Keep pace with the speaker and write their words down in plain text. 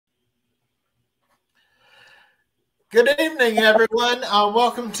Good evening, everyone.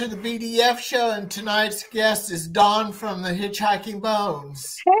 Welcome to the BDF show, and tonight's guest is Dawn from the Hitchhiking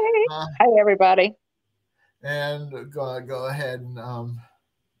Bones. Hey, Uh, hey, everybody. and go ahead and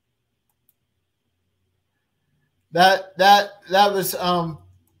that was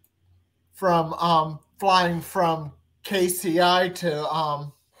from flying from KCI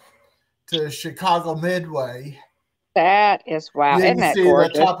to Chicago Midway. That is wow. You Isn't can that see the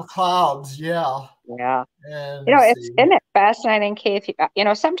gorgeous? top of clouds, yeah. Yeah. And It's see, isn't it fascinating, Keith?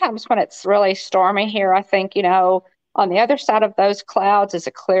 Sometimes when it's really stormy here, I think, on the other side of those clouds is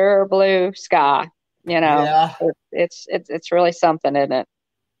a clear blue sky. You know, yeah, it's really something, isn't it?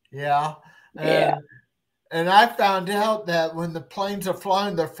 yeah, Yeah. and I found out that when the planes are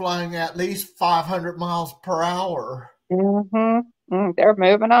flying, they're flying at least 500 miles per hour. They're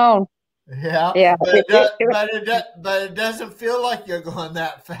moving on. Yeah, Yeah. but it doesn't feel like you're going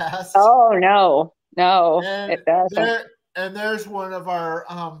that fast. Oh no, no, And it doesn't. there's one of our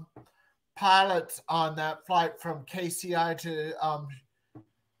pilots on that flight from KCI to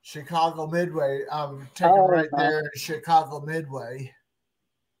Chicago Midway. Taking Oh right no. there in Chicago Midway.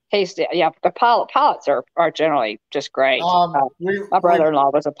 Yeah, the pilots are generally just great. We My we brother-in-law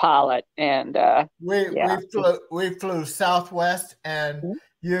was a pilot, and yeah. we flew Southwest, and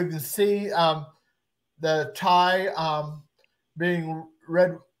you can see the tie being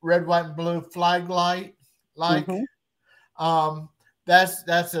red, white, and blue flag light. Like Mm-hmm.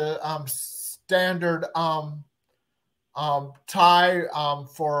 that's a standard tie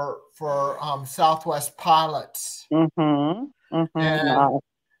for Southwest pilots, Mm-hmm. Mm-hmm. and Wow.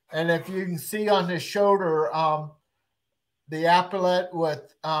 if you can see on his shoulder the epaulet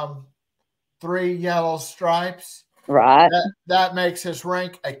with three yellow stripes. Right. That makes his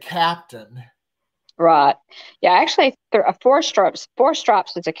rank a captain. Right. Yeah, actually, four stripes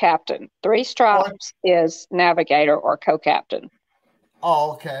is a captain. Three What? stripes is navigator or co-captain.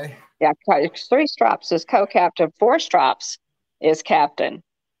 Oh, okay. Yeah, three stripes is co-captain. Four stripes is captain.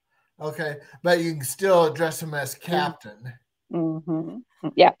 Okay, but you can still address him as captain. Mm-hmm.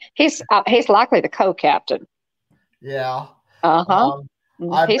 Yeah, he's likely the co-captain. Yeah. Uh-huh. Um,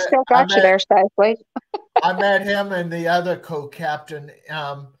 I He met still I got you met there safely. I met him and the other co-captain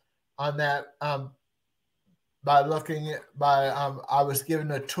on that by looking at by I was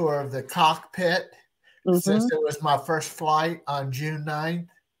given a tour of the cockpit Mm-hmm. since it was my first flight on June 9th.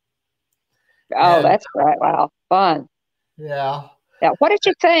 Oh, And that's great. Wow, fun. yeah, Yeah. What did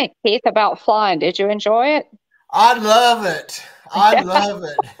you think, Keith, about flying? Did you enjoy it? I love it. I love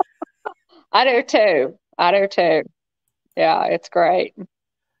it. I do too. I do too. Yeah, it's great.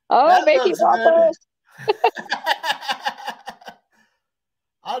 Oh, That Mickey looks good. Waffles.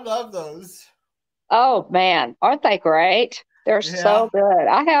 I love those. Oh man, aren't they great? They're Yeah. so good.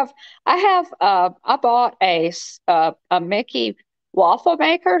 I bought a Mickey waffle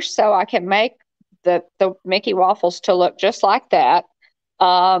maker so I can make the Mickey waffles to look just like that.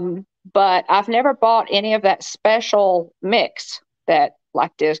 But I've never bought any of that special mix that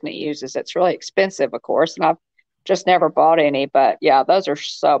like Disney uses. It's really expensive, of course, and I've just never bought any. But yeah, those are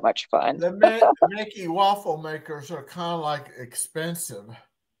so much fun. The Mickey waffle makers are kind of like expensive.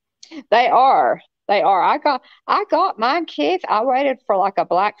 They are. They are. I got mine, Keith. I waited for like a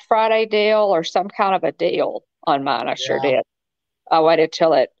Black Friday deal or some kind of a deal on mine. I sure Yeah. did. I waited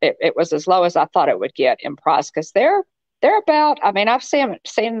till it was as low as I thought it would get in price because they're about. I mean, I've seen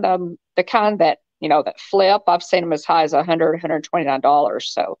them the kind that that flip. I've seen them as high as $129.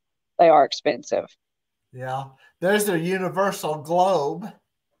 So they are expensive. Yeah. There's a universal globe.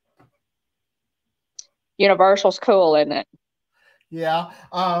 Universal's cool, isn't it? Yeah.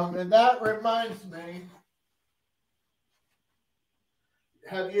 And that reminds me,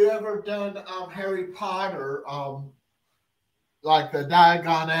 have you ever done Harry Potter, like the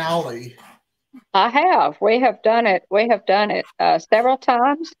Diagon Alley? I have. We have done it. We have done it several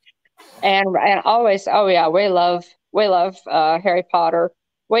times. And always, oh yeah, we love Harry Potter.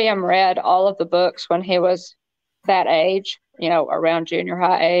 William read all of the books when he was that age, around junior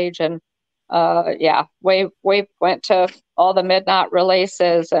high age, and yeah, we went to all the midnight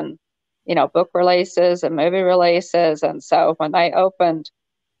releases and book releases and movie releases, and so when they opened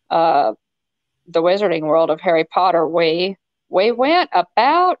uh, the Wizarding World of Harry Potter, we went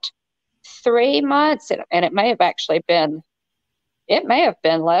about 3 months, and it may have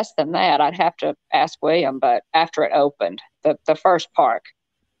been less than that. I'd have to ask William, but after it opened, the first park,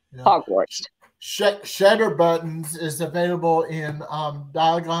 Yeah. Hogwarts. Shutter Buttons is available in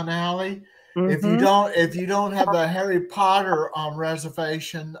Diagon Alley. Mm-hmm. If you don't have a Harry Potter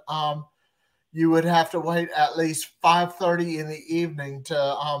reservation, you would have to wait at least 5:30 in the evening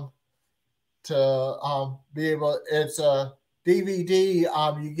be able. It's a DVD.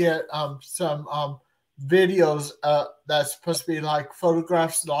 You get some videos that's supposed to be like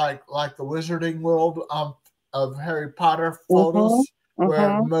photographs, like the Wizarding World of Harry Potter photos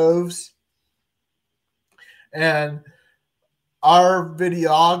where it moves. And our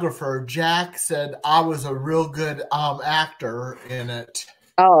videographer Jack said I was a real good actor in it.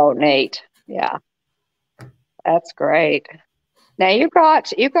 Oh, neat. Yeah, that's great. Now you got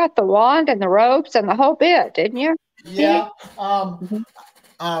the wand and the robes and the whole bit, didn't you? Yeah.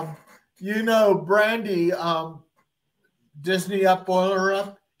 You know, Brandy, Disney Up Boiler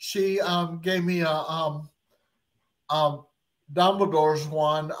Up, she gave me a Dumbledore's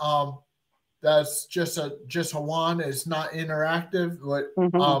wand. That's just a wand. It's not interactive. But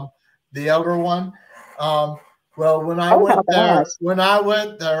the elder one. Well, when I went there,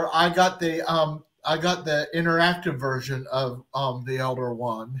 I got the interactive version of the elder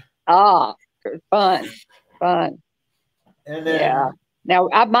one. Ah, fun. And then, yeah. Now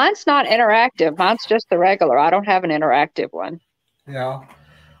mine's not interactive. Mine's just the regular. I don't have an interactive one. Yeah,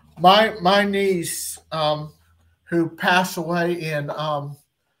 my niece, who passed away in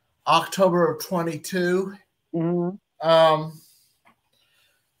October of 22.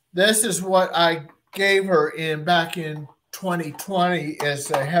 This is what I gave her back in 2020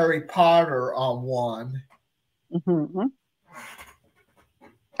 is a Harry Potter one.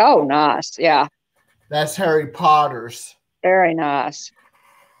 Oh, nice. Yeah. That's Harry Potter's. Very nice.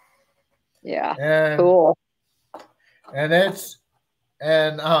 Yeah. Cool. And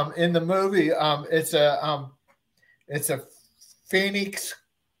in the movie, it's a Phoenix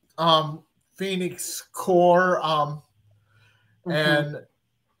core, and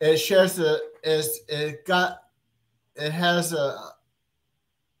it shares it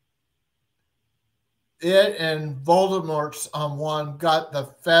and Voldemort's one got the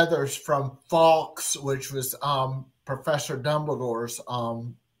feathers from Fawkes, which was Professor Dumbledore's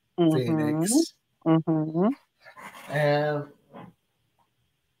Phoenix. And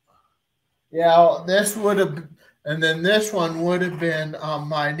yeah, this would have, and then this one would have been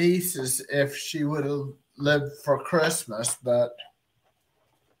my niece's if she would have lived for Christmas, but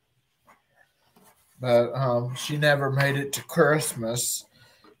she never made it to Christmas.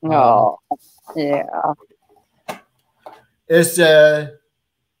 Oh, yeah. It's a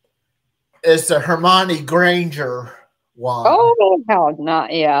Hermione Granger one. Oh, how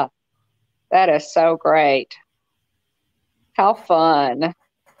not? Yeah, that is so great. How fun!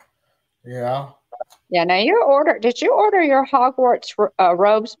 Yeah. Yeah. Now did you order your Hogwarts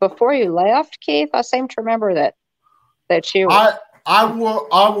robes before you left, Keith? I seem to remember that you. I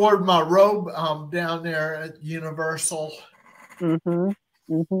wore my robe down there at Universal.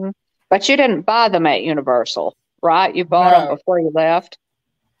 But you didn't buy them at Universal, right? You bought them before you left.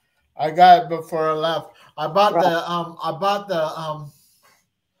 I got it before I left. I bought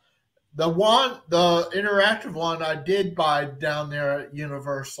the interactive one I did buy down there at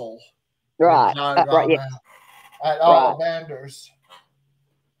Universal. Right. At Ollivanders.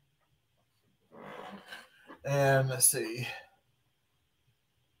 And let's see.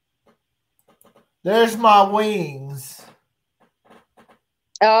 There's my wings.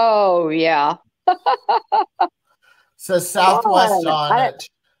 Oh, yeah. Says Southwest on it.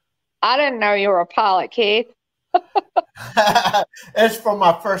 I didn't know you were a pilot, Keith. It's for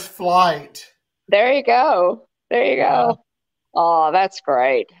my first flight. There you go. Oh, that's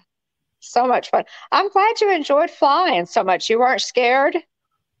great. So much fun. I'm glad you enjoyed flying so much. You weren't scared?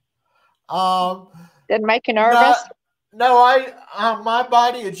 Didn't make you nervous? No, my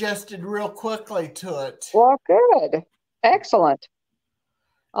body adjusted real quickly to it. Well, good. Excellent.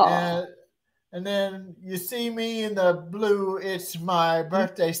 And then you see me in the blue. It's my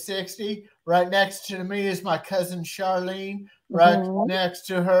birthday 60. Right next to me is my cousin Charlene. Right next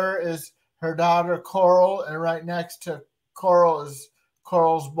to her is her daughter Coral, and right next to Coral is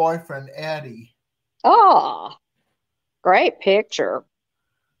Coral's boyfriend Eddie. Oh, great picture.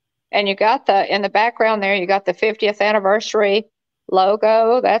 And you got in the background there, you got the 50th anniversary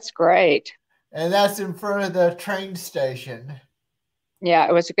logo. That's great. And that's in front of the train station. Yeah,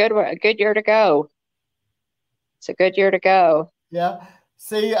 it was a good year to go. It's a good year to go. Yeah.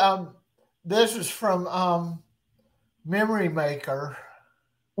 See, this is from Memory Maker.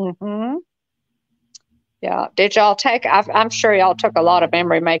 Yeah. Did y'all take? I'm sure y'all took a lot of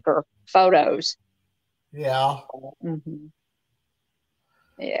Memory Maker photos. Yeah.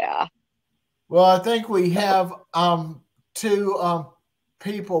 Yeah. Well, I think we have two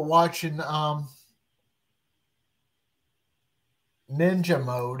people watching Ninja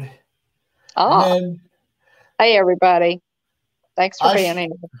Mode. Oh. Hey, everybody. Thanks for being here.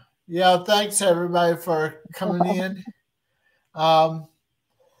 Yeah, thanks everybody for coming in.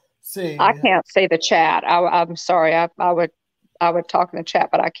 See, I can't see the chat. I'm sorry. I would talk in the chat,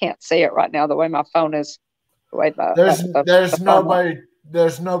 but I can't see it right now. The way my phone is, the way there's phone.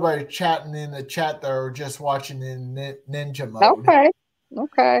 nobody chatting in the chat. They're just watching in ninja mode. Okay.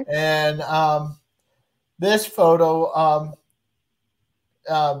 Okay. And this photo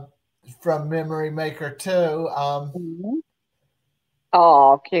from Memory Maker 2. Mm-hmm.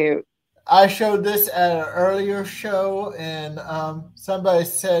 Oh, cute. I showed this at an earlier show, and somebody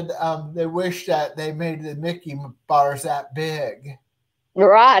said they wish that they made the Mickey bars that big.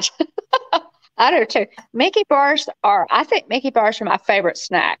 Right. I do too. I think Mickey bars are my favorite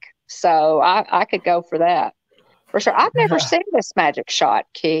snack. So I could go for that. For sure. I've never seen this magic shot,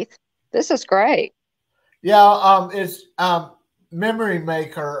 Keith. This is great. Yeah, it's Memory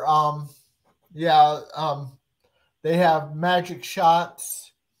Maker. They have magic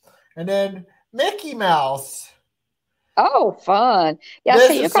shots, and then Mickey Mouse. Oh, fun. Yeah,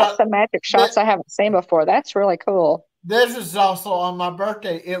 see, you got some magic shots I haven't seen before. That's really cool. This is also on my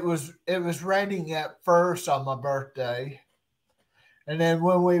birthday. It was raining at first on my birthday. And then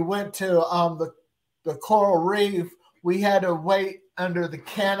when we went to the coral reef, we had to wait under the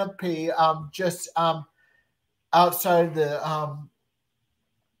canopy just outside the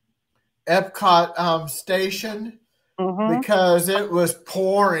Epcot station because it was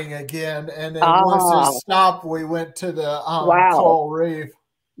pouring again. And then once it stopped, we went to the coral reef.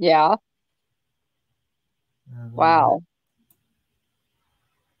 Yeah. Wow.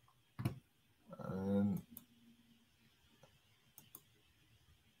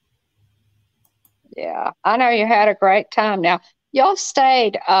 Yeah, I know you had a great time. Now, y'all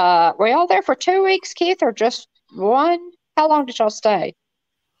stayed, were y'all there for 2 weeks, Keith, or just one? How long did y'all stay?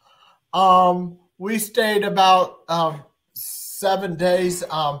 We stayed about 7 days.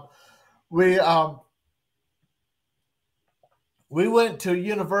 We went to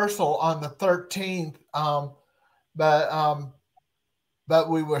Universal on the 13th, but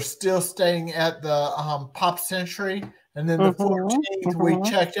we were still staying at the Pop Century. And then the 14th, we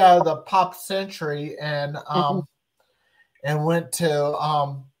checked out of the Pop Century and went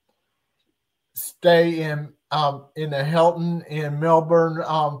to stay in the Hilton in Melbourne,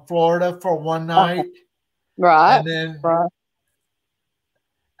 Florida for one night. Right. And then,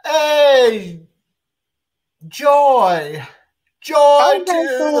 hey, joy to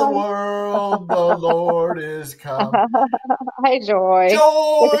the world, the Lord is come. Hey, Joy.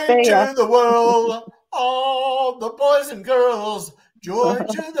 Joy to the world, all the boys and girls. Joy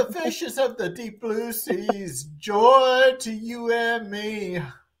to the fishes of the deep blue seas. Joy to you and me.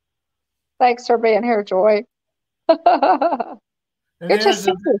 Thanks for being here, Joy. Good to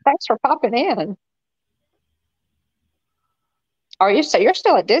see you. Thanks for popping in. You're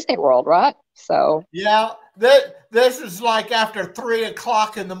still at Disney World, right? So yeah, this is like after 3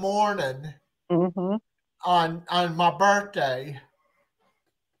 o'clock in the morning on my birthday.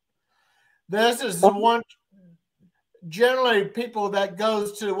 This is the one. Generally, people that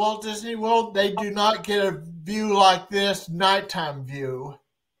goes to Walt Disney World, they do not get a view like this, nighttime view.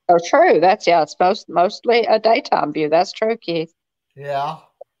 Oh, true. It's mostly a daytime view. That's true, Keith. Yeah.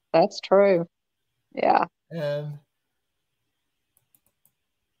 That's true. Yeah. And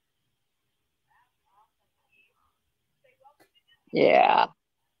yeah.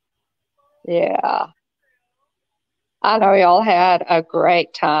 Yeah. I know y'all had a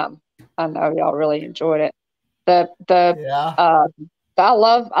great time. I know y'all really enjoyed it. I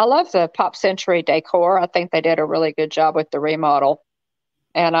love the Pop Century decor. I think they did a really good job with the remodel.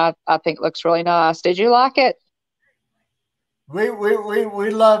 And I think it looks really nice. Did you like it? We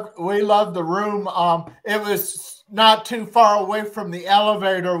love the room. It was not too far away from the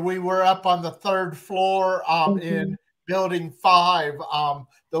elevator. We were up on the 3rd floor in Building 5,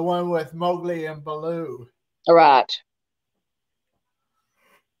 the one with Mowgli and Baloo. Right.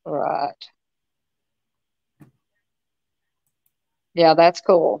 Right. Yeah, that's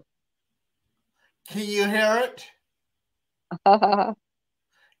cool. Can you hear it? Now,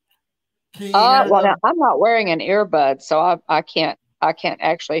 I'm not wearing an earbud, so I can't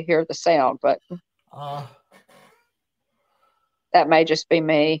actually hear the sound, but that may just be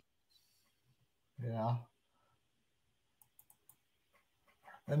me. Yeah.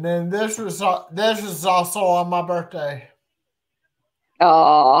 And then this was also on my birthday.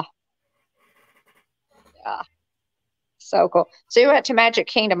 Oh, yeah, so cool. So you went to Magic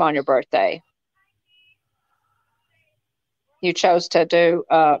Kingdom on your birthday. You chose to do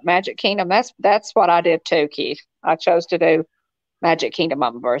Magic Kingdom. That's what I did too, Keith. I chose to do Magic Kingdom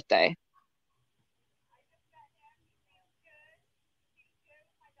on my birthday.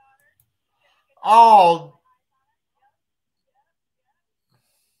 Oh,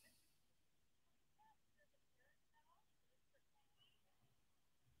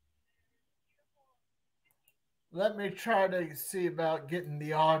 let me try to see about getting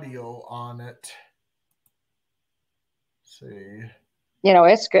the audio on it. Let's see. You know,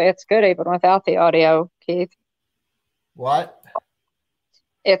 it's good. It's good even without the audio, Keith. What?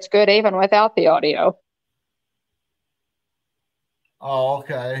 It's good even without the audio. Oh,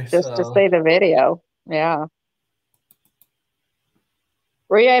 okay. Just to see the video. Yeah.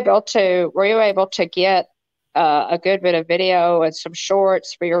 Were you able to get a good bit of video and some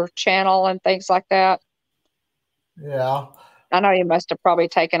shorts for your channel and things like that? Yeah. I know you must have probably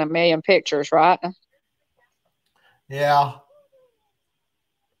taken a million pictures, right? Yeah.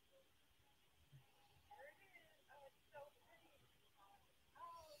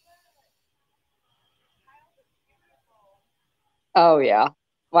 Oh yeah.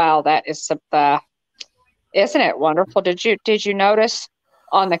 Wow, that is isn't it wonderful? Did you notice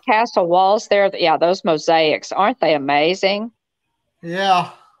on the castle walls there? Yeah, those mosaics, aren't they amazing?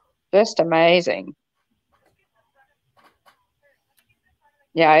 Yeah. Just amazing.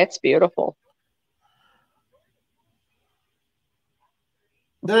 Yeah, it's beautiful.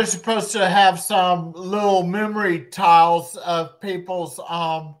 They're supposed to have some little memory tiles of people's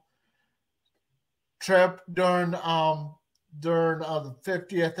trip during the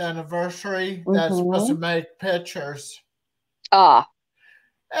 50th anniversary that's supposed to make pictures. Ah.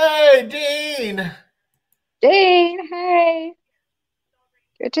 Hey, Dean. Dean, hey.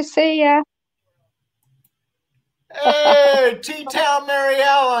 Good to see you. Hey, T-Town Mary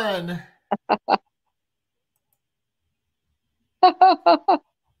Ellen.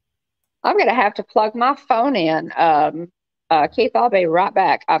 I'm gonna have to plug my phone in. Keith, I'll be right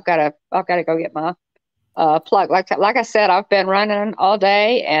back. I've gotta go get my plug. Like I said, I've been running all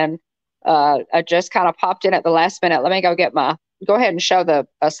day, and I just kind of popped in at the last minute. Let me go ahead and show the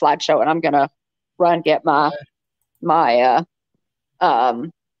slideshow, and I'm gonna run get my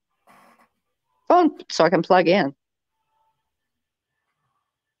um, phone so I can plug in.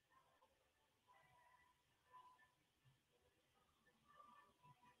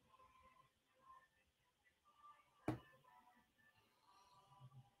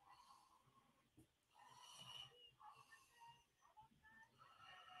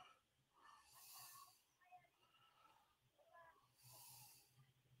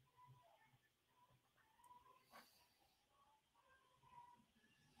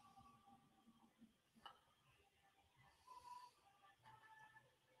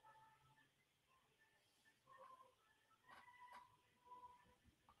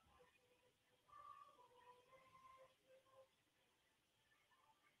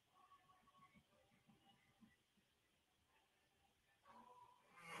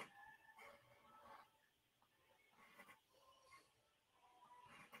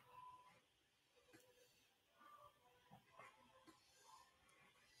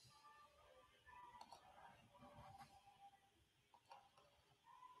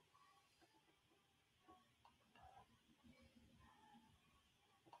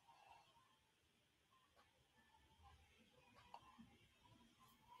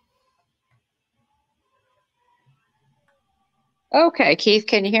 Okay, Keith,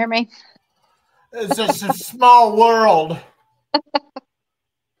 can you hear me? It's just a small world.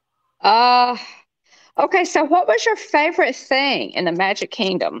 Uh, okay, so what was your favorite thing in the Magic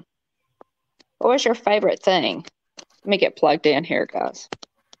Kingdom? What was your favorite thing? Let me get plugged in here, guys.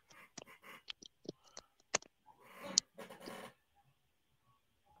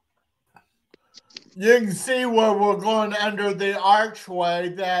 You can see where we're going under the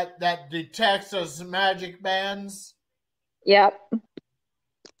archway that detects us magic bands. Yep.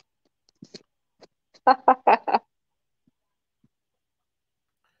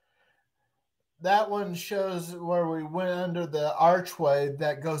 That one shows where we went under the archway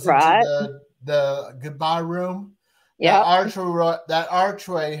that goes Right. into the goodbye room. Yep. That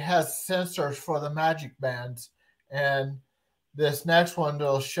archway has sensors for the magic bands, and this next one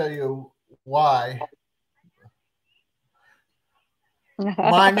will show you why.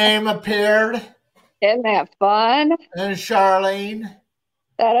 My name appeared. Isn't that fun? And Charlene.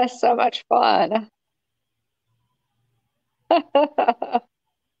 That is so much fun.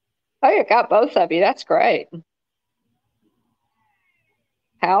 Oh, you got both of you. That's great.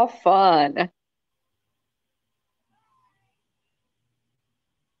 How fun.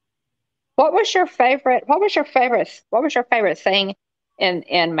 What was your favorite thing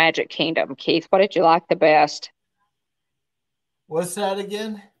in Magic Kingdom, Keith? What did you like the best? What's that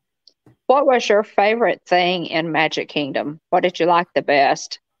again? What was your favorite thing in Magic Kingdom? What did you like the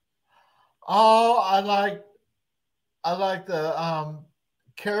best? Oh, I like the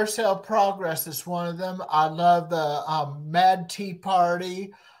Carousel Progress is one of them. I love the Mad Tea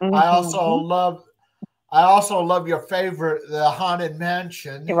Party. I also Mm-hmm. love I also love your favorite, the Haunted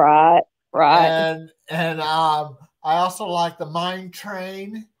Mansion, Right, right, I also like the Mine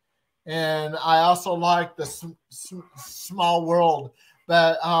Train, and I also like the Small World.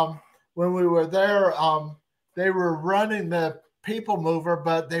 But when we were there, they were running the People Mover,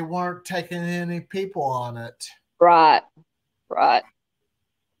 but they weren't taking any people on it. right, right.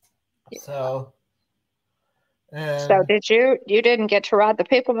 So So and you didn't get to ride the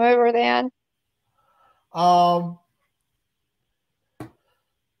People Mover then? um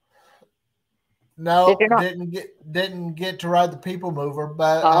Did no, you not? didn't get to ride the People Mover,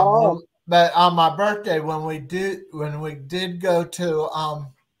 Oh, but on my birthday when we did go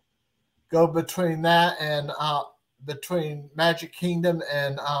between that and between Magic Kingdom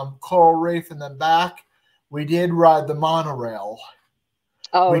and Coral Reef and then back, we did ride the monorail.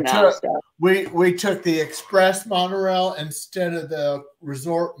 oh, We took nice. Yeah. we took the express monorail instead of the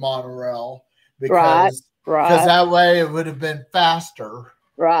resort monorail Right, because right, that way it would have been faster.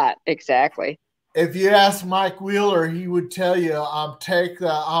 right. Exactly. If you ask Mike Wheeler, he would tell you, take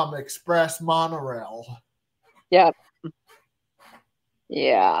the express monorail Yep.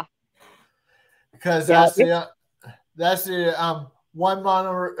 Yeah. because Yeah. that's the one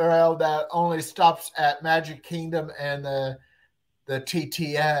monorail that only stops at Magic Kingdom and the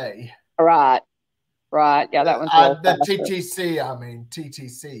TTA. Right, right. Yeah, that one's a little The faster. TTC, I mean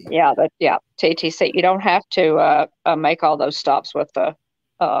TTC. Yeah, but yeah, TTC. You don't have to make all those stops with the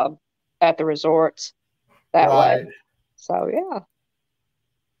uh, at the resorts that way. Right. So yeah.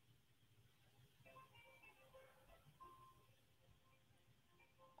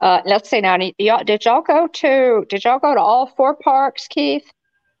 Let's see now. Did y'all go to all four parks, Keith?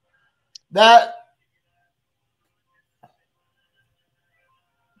 That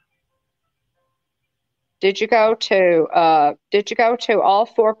Did you go to all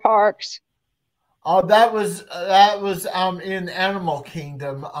four parks? that was in Animal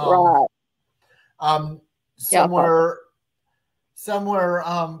Kingdom. Right. Um Yeah, I thought so. somewhere somewhere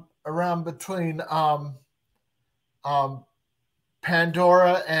around between um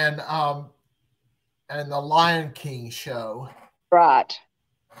Pandora and the Lion King show. Right.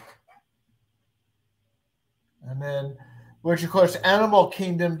 And then, which of course, Animal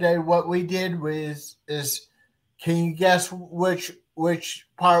Kingdom Day, what we did was is, can you guess which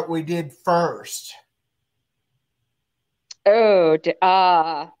part we did first? Oh,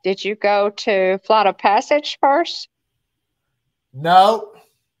 did you go to Flight of Passage first? No,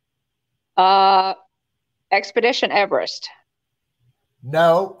 Uh, Expedition Everest.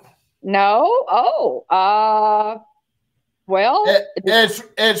 no. No? Oh, well,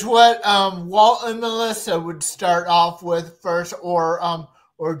 It's what Walt and Melissa would start off with first, or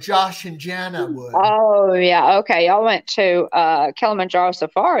Josh and Jana would. oh yeah, okay. Y'all went to Kilimanjaro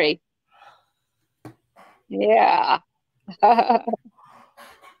Safari. Yeah.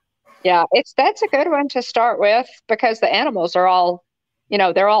 Yeah, that's a good one to start with because the animals are all,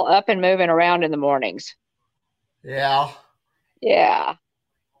 they're all up and moving around in the mornings. Yeah, Yeah.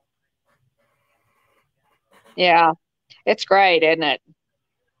 Yeah. It's great, isn't it?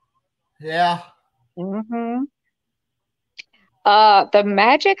 yeah. Hmm. The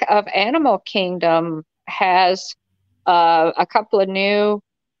Magic of Animal Kingdom has a couple of new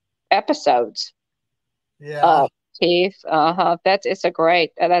episodes. Yeah. Uh, Keith, that's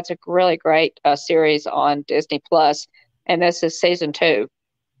a really great series on Disney Plus, and this is season two.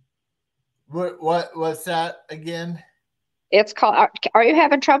 What's that again? It's called. Are you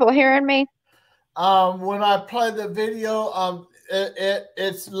having trouble hearing me? When I play the video,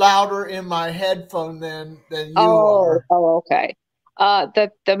 it's louder in my headphone than you Oh, are. oh, okay.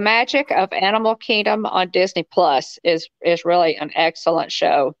 The Magic of Animal Kingdom on Disney Plus is really an excellent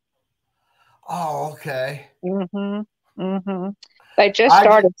show. Oh, okay. Hmm. Hmm. They just I just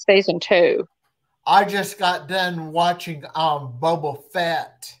started season two. I just got done watching Boba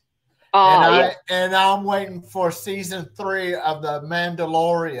Fett, Oh, yeah, and I'm waiting for season 3 of the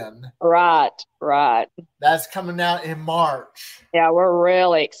Mandalorian. right, right. That's coming out in March. Yeah, we're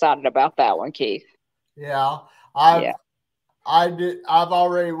really excited about that one, Keith. Yeah, Yeah. I've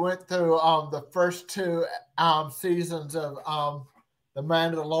already went through the first 2 seasons of the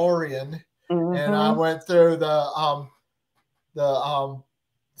Mandalorian, and I Hmm. went through the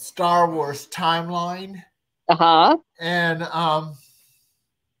Star Wars timeline, Uh-huh. and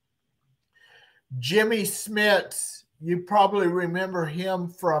Jimmy Smits. You probably remember him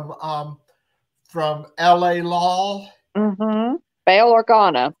from L.A. Law, Hmm. Bail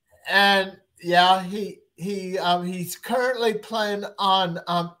Organa. and yeah, he's currently playing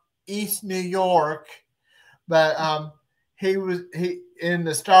on East New York, but he in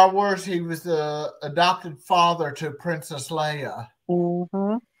the Star Wars he was the adopted father to Princess Leia.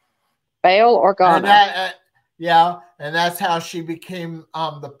 Mm-hmm. Bail Organa. And that, yeah, and that's how she became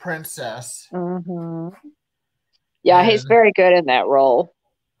the princess. Mm-hmm. Yeah, he's very good in that role.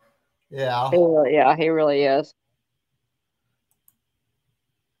 Yeah. He really is.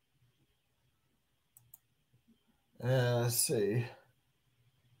 Let's see.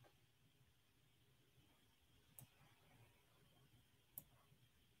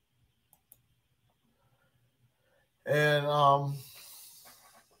 And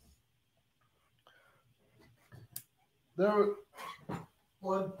there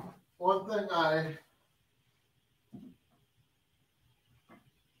one thing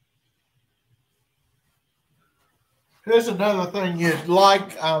here's another thing you'd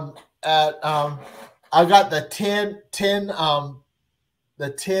like at I got the 10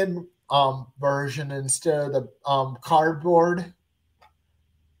 version instead of the cardboard.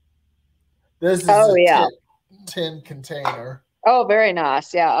 This is a 10 container. Oh, very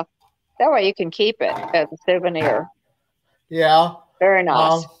nice. Yeah. That way you can keep it as a souvenir. Yeah. Very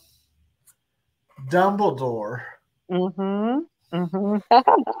nice. Dumbledore. Mm-hmm. Mm-hmm.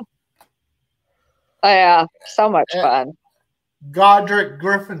 Yeah. So much fun. Godric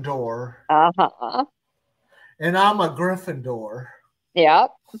Gryffindor. Uh-huh. And I'm a Gryffindor.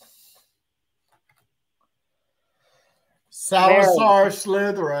 Yep. Salazar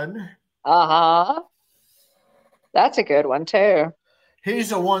Slytherin. Uh-huh. That's a good one too. He's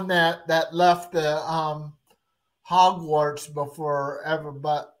the one that left the Hogwarts before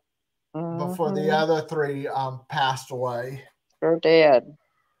before the other three passed away. Sure did.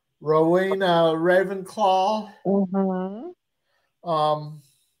 Rowena Ravenclaw. Mm-hmm.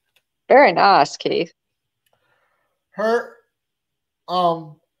 Very nice, Keith. Her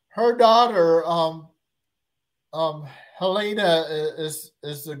daughter Helena is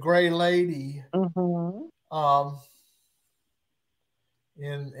the Gray Lady. Mm-hmm.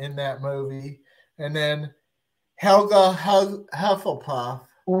 In that movie, and then Helga Hufflepuff.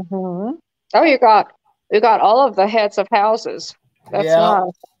 Mm-hmm. Oh, you got all of the heads of houses. That's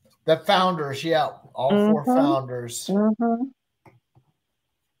nice. The founders, all 4 founders. Mm-hmm.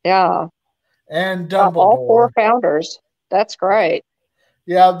 Yeah, and Dumbledore. All 4 founders. That's great.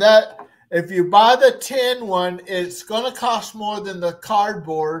 Yeah, that if you buy the 10 one, it's going to cost more than the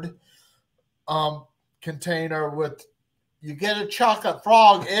cardboard container with. You get a chocolate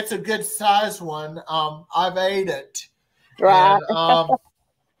frog. It's a good size one. I've ate it. Right.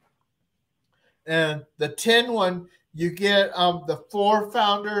 And the 10 one, you get the 4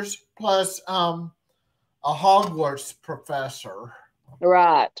 founders plus a Hogwarts professor.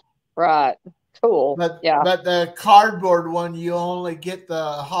 Right. Cool. But the cardboard one, you only get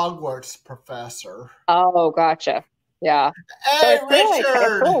the Hogwarts professor. Oh, gotcha. Yeah. Hey, so it's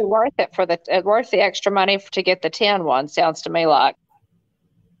really worth it worth the extra money to get the 10 one, sounds to me like.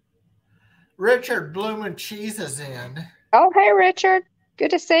 Richard Bloomin' Cheese is in. Oh, hey, Richard. Good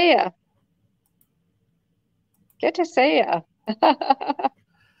to see you.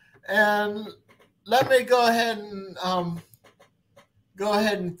 And let me go ahead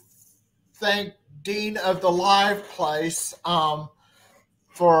and thank Dean of the Live Place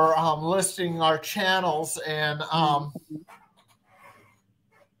for listing our channels and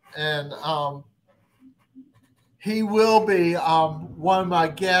he will be one of my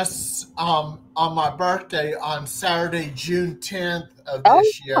guests on my birthday on Saturday, June 10th of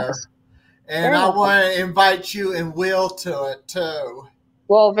this year. And I want to invite you and Will to it too.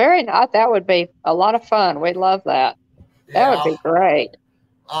 Well, very nice. That would be a lot of fun. We'd love that. That would be great.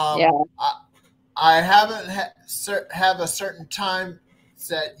 I haven't have a certain time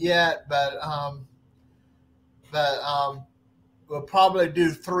set yet, but we'll probably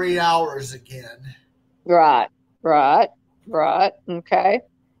do 3 hours again. Right. Okay.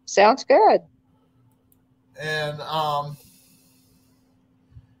 Sounds good. And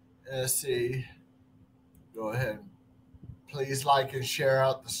let's see. Go ahead. Please like and share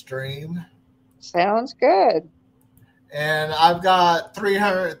out the stream. Sounds good. And I've got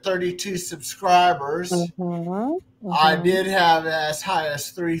 332 subscribers. I did have as high as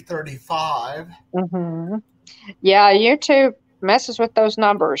 335. Yeah, YouTube messes with those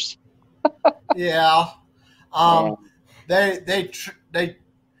numbers. Yeah. They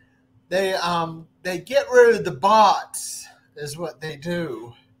get rid of the bots is what they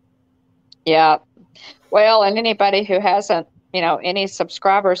do. Yeah. Well, and anybody who hasn't, any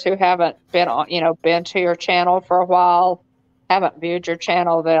subscribers who haven't been on, been to your channel for a while, haven't viewed your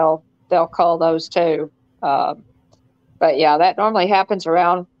channel, they'll call those too. But yeah, that normally happens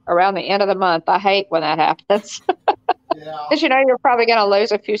around the end of the month. I hate when that happens. Yeah. Because you're probably going to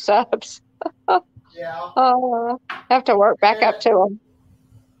lose a few subs. Yeah. Have to work back up to them.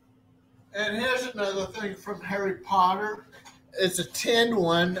 And here's another thing from Harry Potter. It's a tin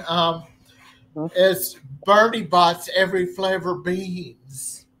one. It's Bertie Bott's Every Flavor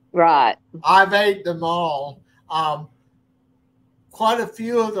beans. Right. I've ate them all. Quite a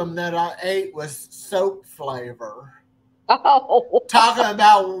few of them that I ate was soap flavor. Oh. Talking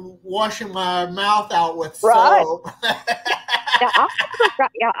about washing my mouth out with soap. I've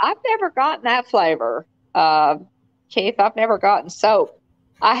never gotten that flavor, Keith. I've never gotten soap.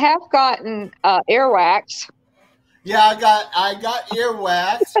 I have gotten earwax. Yeah, I got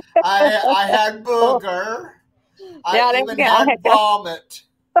earwax. I had booger. I even had vomit.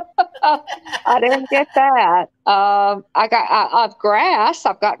 I didn't get that. I've grass.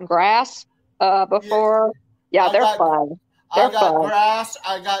 I've gotten grass before. Yeah, they're fun. I got grass.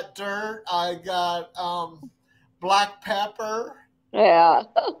 I got dirt. I got black pepper. Yeah.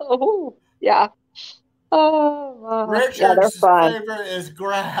 Yeah. Oh, Richard's favorite is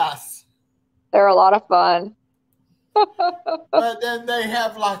grass. They're a lot of fun. But then they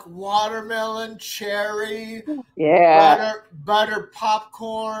have like watermelon, cherry, butter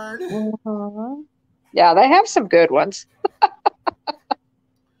popcorn. Mm-hmm. Yeah, they have some good ones.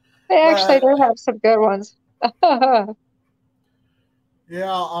 They actually do have some good ones.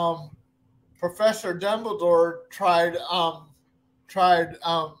 Yeah, Professor Dumbledore tried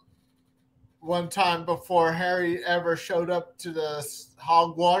one time before Harry ever showed up to the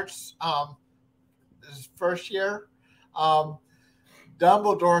Hogwarts his first year.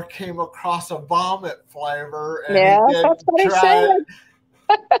 Dumbledore came across a vomit flavor, and that's what he said.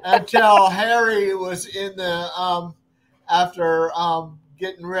 Until Harry was in the after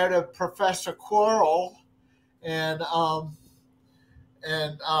getting rid of Professor Quirrell, and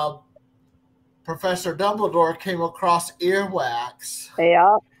Professor Dumbledore came across earwax.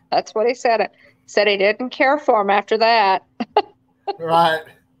 Yeah, that's what he said. Said he didn't care for him after that. Right.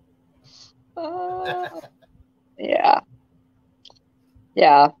 Yeah.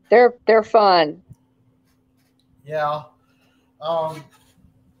 Yeah, they're fun. Yeah.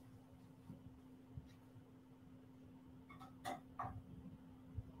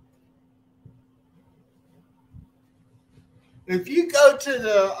 If you go to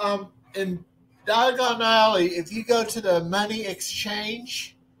the in Diagon Alley, if you go to the money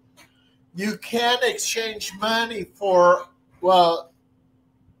exchange, you can exchange money for, well,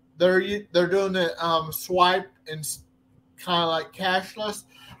 they're doing it swipe and kind of like cashless,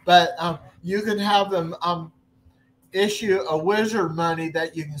 but you can have them issue a wizard money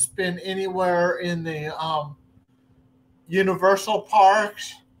that you can spend anywhere in the Universal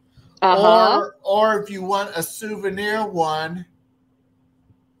parks. Or if you want a souvenir one,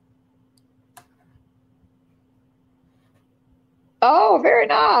 oh, very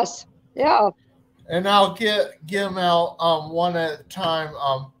nice. Yeah. And I'll give them out one at a time,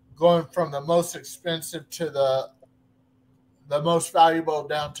 going from the most expensive to the most valuable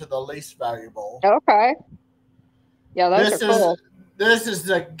down to the least valuable. Okay. Yeah, those are cool. This is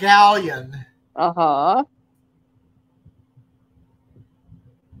the galleon.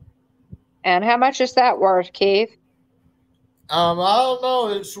 And how much is that worth, Keith? I don't know.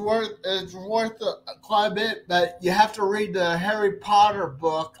 It's worth quite a bit, but you have to read the Harry Potter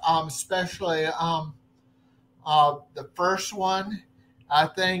book, especially the first one. I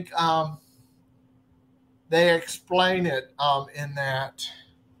think they explain it in that.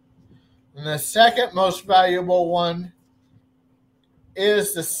 And the second most valuable one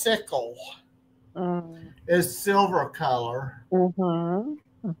is the sickle. It's silver color.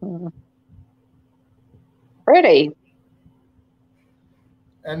 Pretty.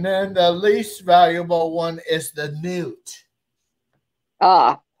 And then the least valuable one is the newt.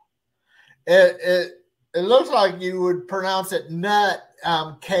 It looks like you would pronounce it nut,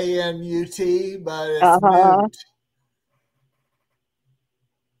 K-N-U-T, but it's newt.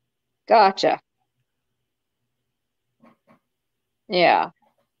 Gotcha. Yeah.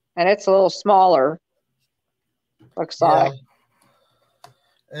 And it's a little smaller, looks like.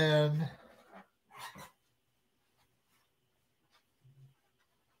 And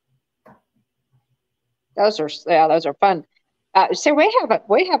those are fun. See, we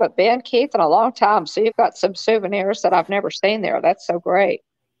haven't been, Keith, in a long time. So you've got some souvenirs that I've never seen there. That's so great.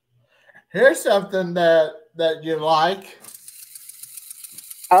 Here's something that you like.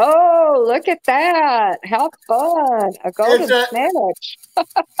 Oh, look at that. How fun. A golden snitch.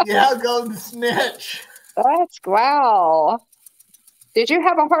 Yeah, golden snitch. Wow. Did you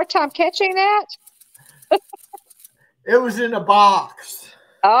have a hard time catching that? It was in a box.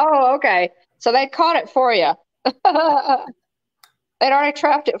 Oh, okay. So they caught it for you. They'd already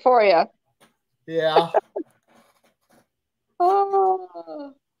trapped it for you. Yeah.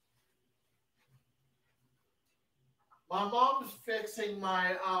 Oh. My mom's fixing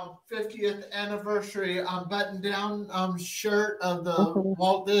my 50th anniversary button down shirt of the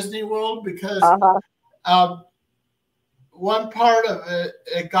Walt Disney World because one part of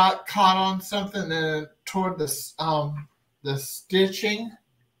it got caught on something and toward the stitching.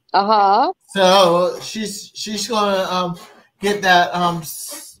 So she's gonna get that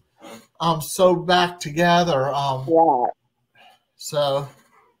sewed back together. Yeah. So.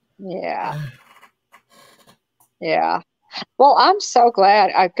 Yeah. Yeah. Well, I'm so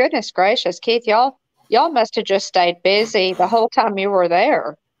glad. Goodness gracious, Keith, y'all must have just stayed busy the whole time you were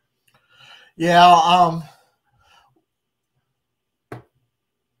there. Yeah.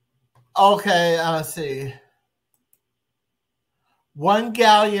 Okay. Let's see. 1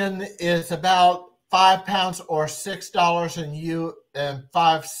 galleon is about 5 pounds or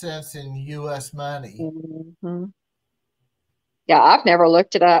 $6.05 in U.S. money. Mm-hmm. Yeah, I've never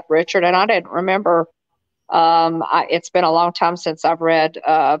looked it up, Richard, and I didn't remember. It's been a long time since I've read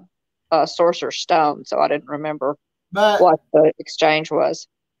Sorcerer's Stone, so I didn't remember what the exchange was.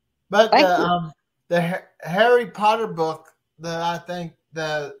 But the Harry Potter book that I think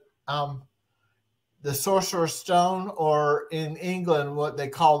the Sorcerer's Stone, or in England what they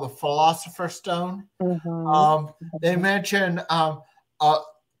call the Philosopher's Stone, they mention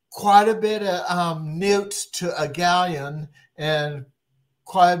quite a bit of newts to a galleon and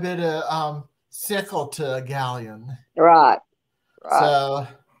quite a bit of sickle to a galleon. Right. So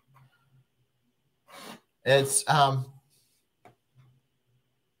it's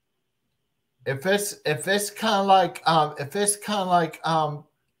if it's kind of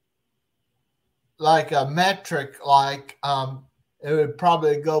like a metric, it would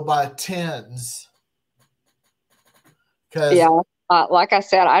probably go by tens. Yeah, like I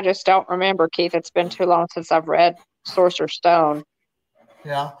said, I just don't remember, Keith. It's been too long since I've read Sorcerer's Stone.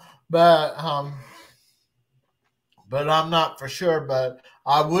 Yeah, but I'm not for sure. But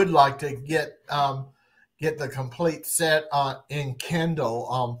I would like to get the complete set in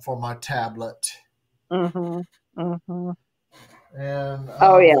Kindle for my tablet. And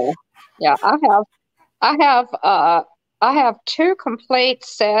yeah, I have 2 complete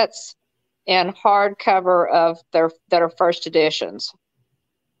sets in hardcover that are first editions.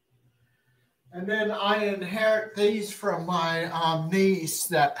 And then I inherit these from my niece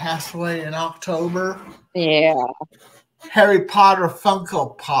that passed away in October. Yeah. Harry Potter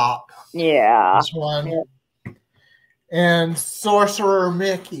Funko Pop. Yeah. This one. Yeah. And Sorcerer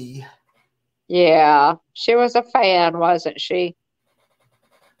Mickey. Yeah. She was a fan, wasn't she?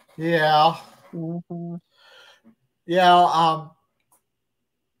 Yeah. Yeah.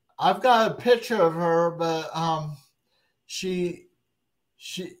 I've got a picture of her, but she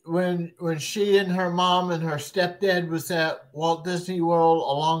when she and her mom and her stepdad was at Walt Disney World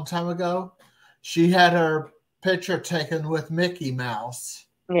a long time ago, she had her picture taken with Mickey Mouse.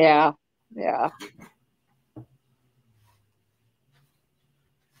 Yeah. Yeah.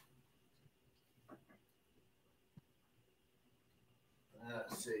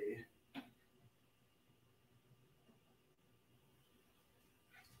 Let's see.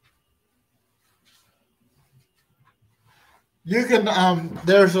 You can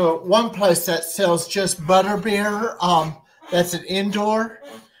there's one place that sells just butterbeer. That's an indoor,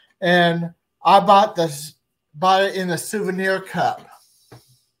 and I bought it in a souvenir cup.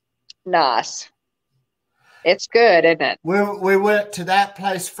 Nice. It's good, isn't it? We went to that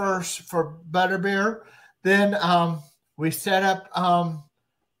place first for butterbeer. Then we set up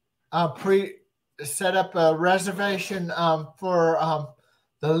set up a reservation for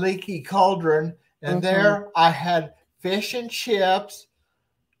the Leaky Cauldron, and there I had fish and chips,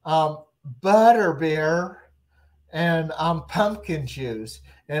 butterbeer, and pumpkin juice.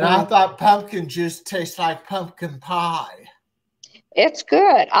 And I thought pumpkin juice tastes like pumpkin pie. It's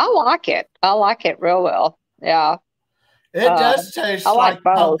good. I like it. I like it real well. Yeah. It does taste like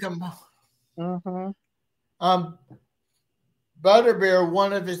pumpkin pie. Butterbeer,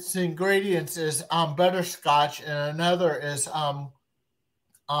 one of its ingredients is butterscotch, and another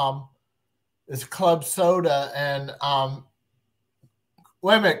is club soda and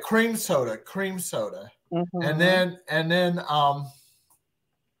cream soda, and then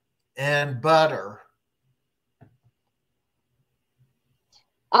and butter.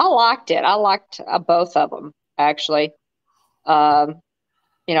 I liked it. I liked both of them, actually.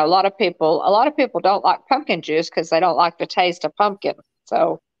 a lot of people don't like pumpkin juice because they don't like the taste of pumpkin.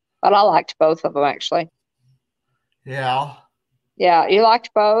 So, but I liked both of them actually. Yeah. Yeah, you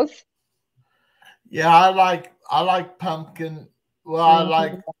liked both? Yeah, I like pumpkin.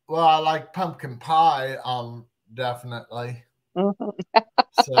 Mhm. I like pumpkin pie, definitely. Mhm.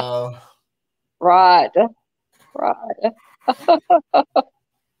 So Right, right.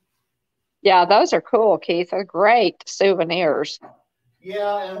 Yeah, those are cool, Keith. They're great souvenirs.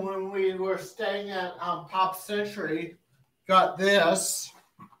 yeah, and when we were staying at Pop Century, got this,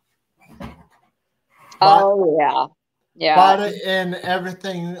 bought Oh yeah, yeah. bought it in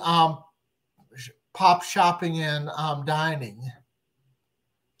everything pop shopping and dining.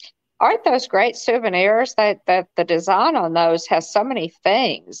 Aren't those great souvenirs? That the design on those has so many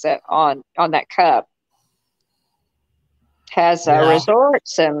things that on that cup has Yeah,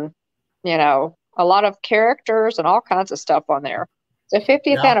 resorts and a lot of characters and all kinds of stuff on there. It's a 50th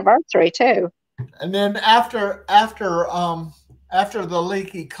yeah. anniversary too. And then after the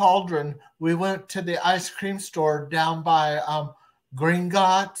Leaky Cauldron, we went to the ice cream store down by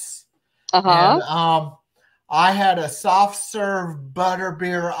Gringotts, and Uh-huh. I had a soft serve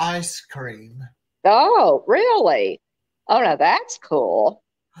butterbeer ice cream. Oh, really? Oh, no, that's cool.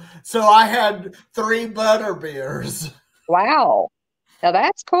 So I had three butterbeers. Wow. Now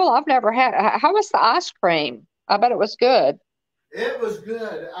that's cool. I've never had. How was the ice cream? I bet it was good. It was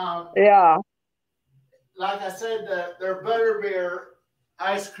good. Yeah. Like I said, their butterbeer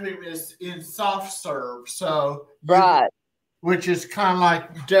ice cream is in soft serve, so you, Right. which is kind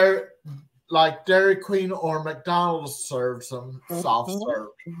of like Dairy Queen or McDonald's serves them soft Hmm. serve.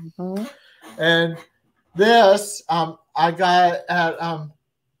 Hmm. And this I got at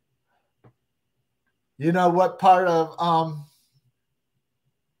you know what part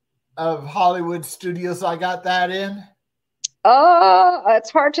of Hollywood Studios I got that in? Oh,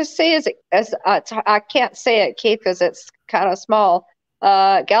 it's hard to see I can't see it, Keith, because it's kind of small.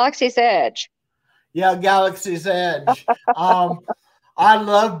 Galaxy's Edge. Yeah, Galaxy's Edge. I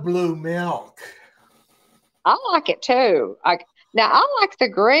love blue milk. I like it too. I like the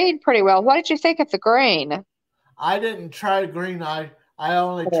green pretty well. What did you think of the green? I didn't try green. I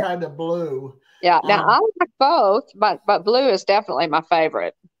only tried the blue. Yeah. Now Um, I like both, but blue is definitely my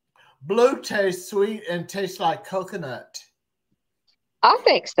favorite. Blue tastes sweet and tastes like coconut. I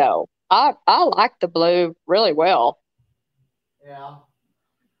think so. I like the blue really well. Yeah,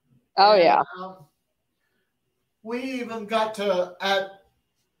 Oh and yeah. we even got to at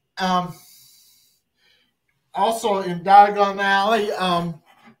um, also in Diagon Alley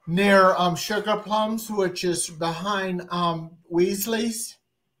near Sugar Plums, which is behind Weasley's.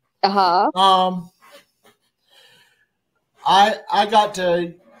 Uh-huh. Um, I got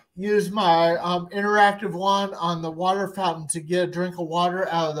to use my interactive one on the water fountain to get a drink of water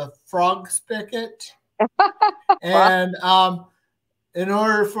out of the frog spigot, Right. and in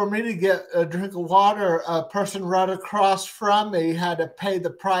order for me to get a drink of water, a person right across from me had to pay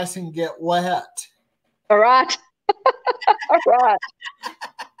the price and get wet. All right. All right.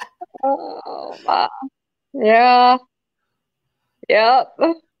 Oh my. Yeah. Yep.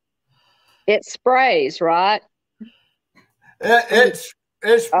 It sprays, right? It, When you, it's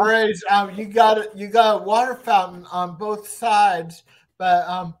it oh, sprays. You got a water fountain on both sides,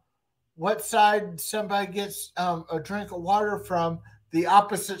 but what side somebody gets a drink of water from, the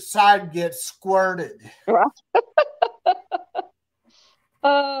opposite side gets squirted. right.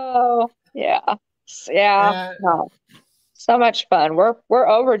 Oh, yeah. Yeah. And No. So much fun. We're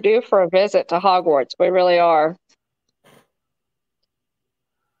overdue for a visit to Hogwarts. We really are.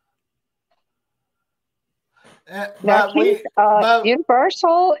 Now, but Keith, we but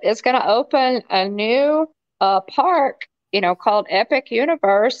Universal is going to open a new park, called Epic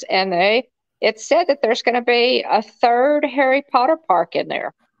Universe, and it said that there's going to be a third Harry Potter park in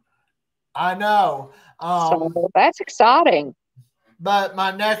there. I know. So that's exciting. But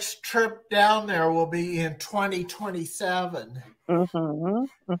my next trip down there will be in 2027.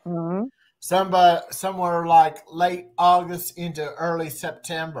 Mm-hmm. Mm-hmm. Somewhere like late August into early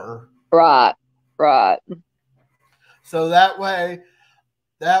September. Right. Right. So that way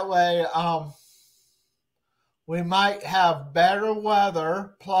we might have better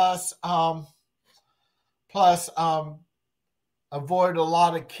weather plus avoid a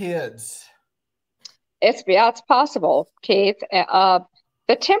lot of kids. It's possible, Keith.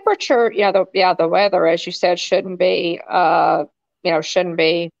 The temperature, the weather, as you said, shouldn't be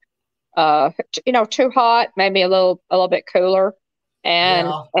too hot, maybe a little bit cooler. And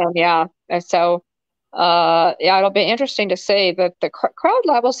Yeah. and yeah, and so yeah, it'll be interesting to see that the crowd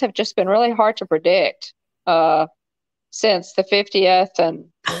levels have just been really hard to predict. Uh since the 50th, and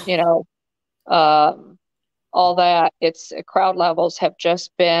all that. It's crowd levels have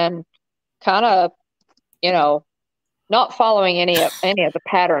just been kind of not following any of the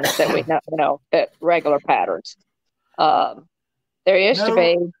patterns that we know that regular patterns. There used to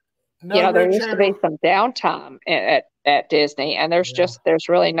be there used to be some downtime at Disney, and there's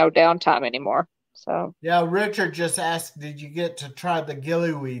really no downtime anymore. So yeah, Richard just asked, did you get to try the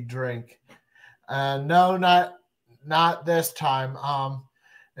gillyweed drink? No, not this time.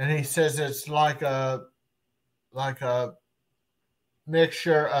 And he says it's like a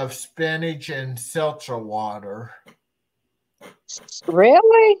mixture of spinach and seltzer water.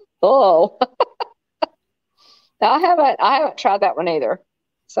 Really? Oh, I haven't tried that one either.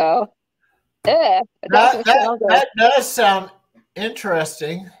 So, that does sound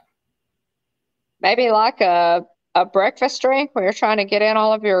interesting. Maybe like a breakfast drink where you're trying to get in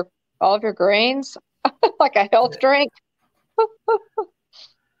all of your greens, like a health drink.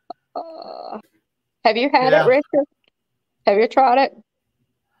 Have you had it, Richard? Have you tried it?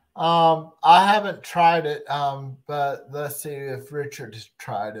 I haven't tried it, but let's see if Richard has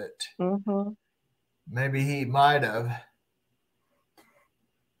tried it. Mm-hmm. Maybe he might have.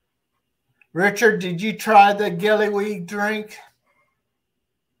 Richard, did you try the gillyweed drink?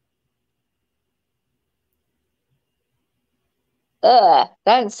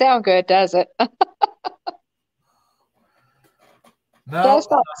 Doesn't sound good, does it? No.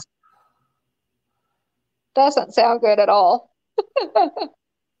 Doesn't sound good at all.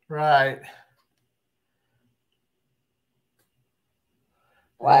 Right.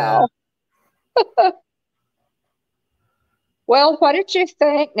 Wow. Yeah. Well, what did you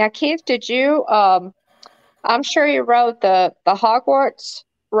think? Now, Keith, did you, I'm sure you rode the Hogwarts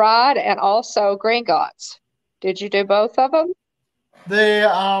ride and also Gringotts. Did you do both of them? The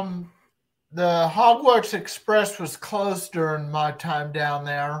Hogwarts Express was closed during my time down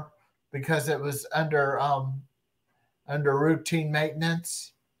there because it was under routine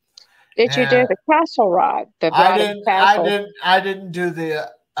maintenance. Did you do the castle ride? I didn't do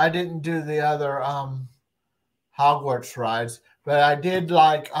the other Hogwarts rides, but I did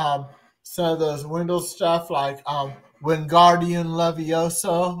like some of those window stuff, like Wingardium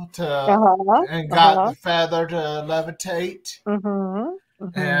Levioso and got the feather to levitate. Mm-hmm.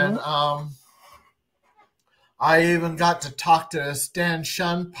 Mm-hmm. And I even got to talk to Stan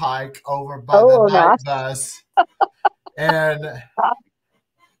Shunpike over by the night bus. And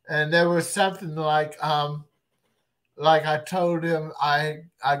there was something like I told him I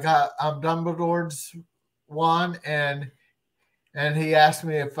got Dumbledore's one, and he asked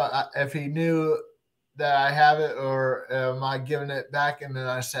me if he knew that I have it or am I giving it back, and then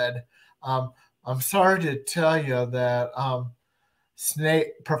I said, I'm sorry to tell you that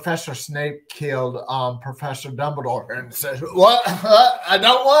Professor Snape killed Professor Dumbledore, and said, what? I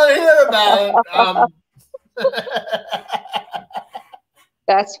don't want to hear about it.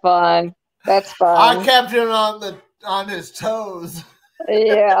 That's fun. That's fun. I kept him on his toes.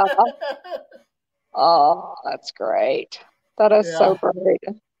 Yeah. Oh, that's great. That is so great.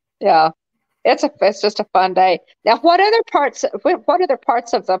 Yeah. It's just a fun day. Now, what other parts of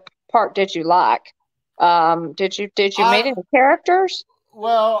the park did you like? Did you meet any characters?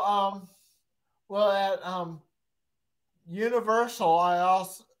 Well, at Universal,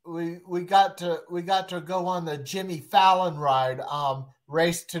 we got to go on the Jimmy Fallon ride,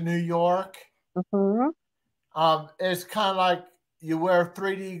 Race to New York. Mm-hmm. It's kind of like you wear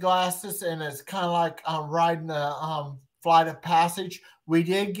 3D glasses, and it's kind of like riding a Flight of Passage. We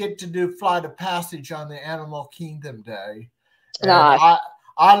did get to do Flight of Passage on the Animal Kingdom Day. Nice.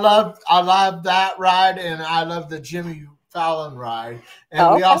 I love that ride, and I love the Jimmy Fallon ride,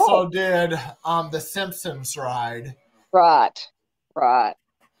 and we also did the Simpsons ride. Right.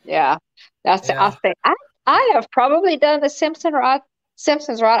 Yeah, I think I have probably done the Simpsons ride.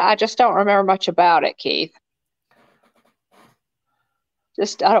 I just don't remember much about it, Keith. I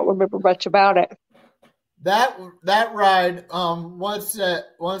don't remember much about it. That ride, once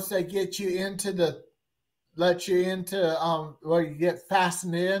they get you into let you into where you get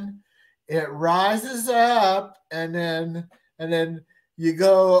fastened in, it rises up, and then you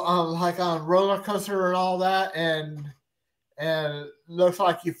go like on roller coaster and all that, and it looks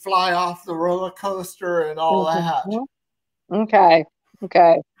like you fly off the roller coaster and all that. Okay.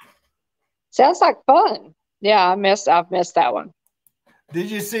 Sounds like fun. Yeah, I've missed that one. Did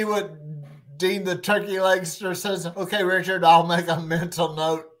you see what Dean the Turkey Legster says? Okay, Richard, I'll make a mental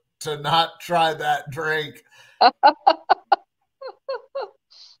note to not try that drink.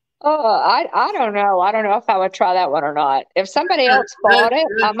 I don't know. I don't know if I would try that one or not. If somebody else bought it,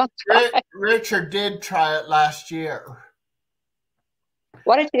 I'm gonna try it. Richard did try it last year.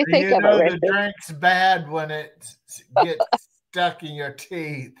 What did you think You of it, know the Richard? drink's bad when it gets stuck in your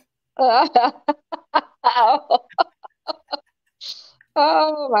teeth. Oh,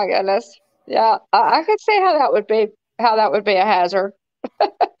 oh my goodness. Yeah, I could see how that would be a hazard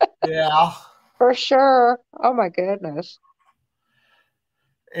Yeah. for sure. Oh my goodness.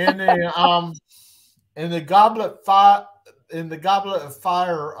 In the goblet fire of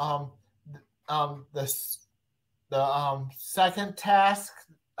fire, the second task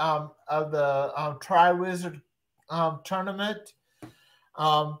of the Triwizard tournament,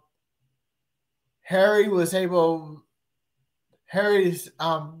 um, Harry's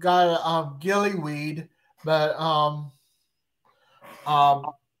got a gillyweed, but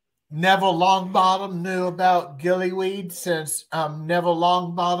Neville Longbottom knew about gillyweed since Neville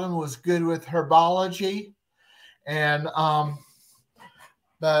Longbottom was good with herbology, and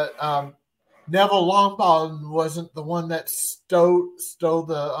but Neville Longbottom wasn't the one that stole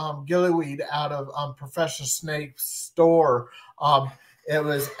the gillyweed out of Professor Snape's store. It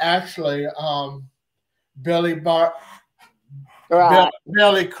was actually Billy Right.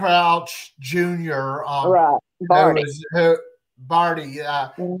 Billy Crouch Jr. Right. Barty. Barty,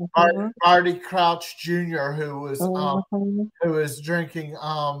 Mm-hmm. Barty Crouch Jr., who was drinking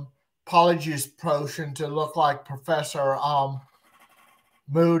Polyjuice potion to look like Professor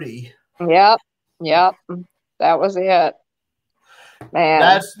Moody. Yep. That was it.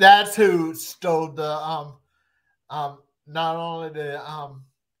 Man. That's who stole the not only the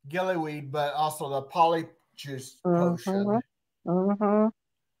gillyweed but also the Polyjuice potion. Mm-hmm.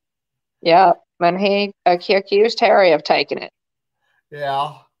 Yeah, and he accused Harry of taking it.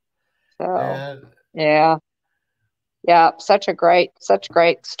 Yeah. So yeah, such great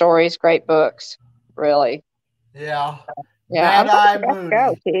stories, great books, really. Yeah. Yeah, Mad-Eye Moody.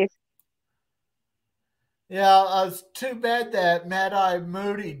 Go, Keith. Yeah, it's too bad that Mad-Eye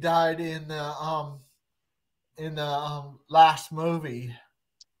Moody died in the last movie.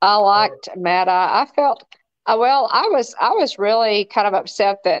 I liked Mad-Eye. I felt I was really kind of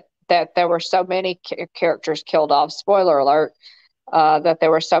upset that there were so many characters killed off. Spoiler alert, that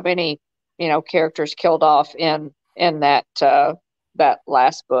there were so many, characters killed off in that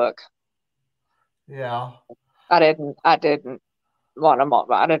last book. Yeah. I didn't want them all.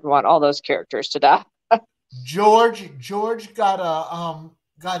 I didn't want all those characters to die. George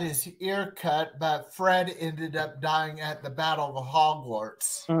got his ear cut, but Fred ended up dying at the Battle of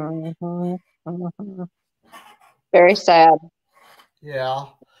Hogwarts. Mm-hmm. Mm-hmm. Very sad. Yeah.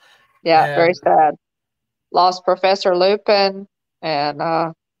 Yeah, very sad. Lost Professor Lupin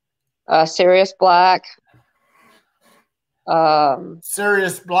and Sirius Black.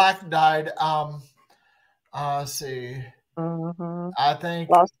 Sirius Black died. Let's see. Mm-hmm. I think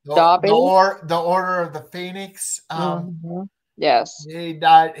Dobby. the Order of the Phoenix. Yes. He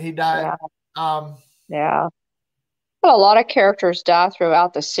died. Yeah. Yeah. Well, a lot of characters die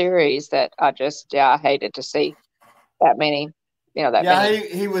throughout the series that I hated to see that many. Many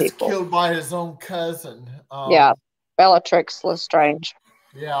he was people. killed by his own cousin. Bellatrix Lestrange.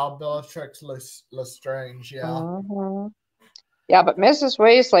 Yeah, Bellatrix Lestrange. Yeah. Mm-hmm. Yeah, but Mrs.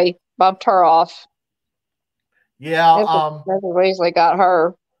 Weasley bumped her off. Yeah. Mrs. Weasley got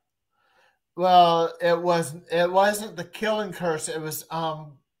her. Well, it wasn't the killing curse. It was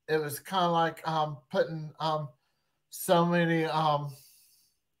kind of like putting so many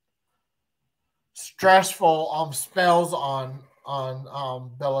stressful spells on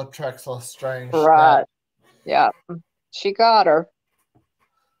Bellatrix Lestrange. Right. Yeah. She got her.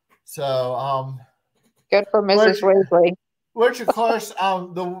 So good for Mrs. Weasley. Which of course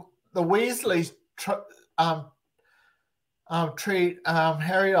the Weasleys treat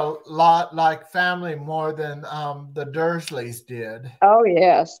Harry a lot like family more than the Dursleys did. Oh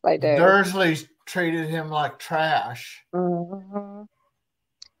yes, they do. The Dursleys treated him like trash. Mm-hmm.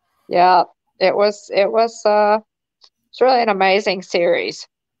 Yeah, it was it's really an amazing series.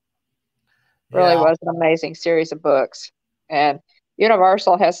 Really was an amazing series of books, and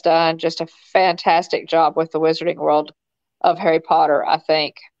Universal has done just a fantastic job with the Wizarding World of Harry Potter. I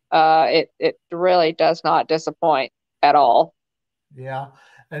think it really does not disappoint at all. Yeah,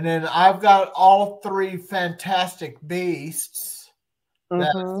 and then I've got all 3 Fantastic Beasts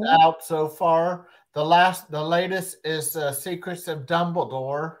that's out so far. The latest is Secrets of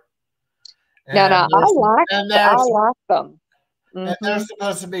Dumbledore. And I like them. And there's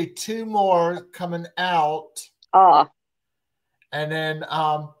supposed to be 2 more coming out. And then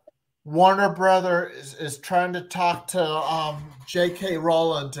Warner Brother is trying to talk to J.K.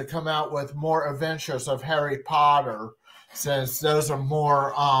 Rowling to come out with more adventures of Harry Potter, since those are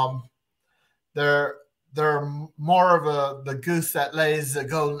more they're more of the goose that lays the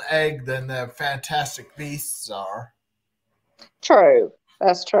golden egg than the Fantastic Beasts are. True,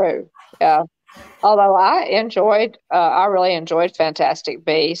 that's true. Yeah. Although I really enjoyed Fantastic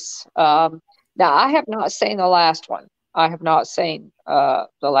Beasts. Now I have not seen the last one. I have not seen the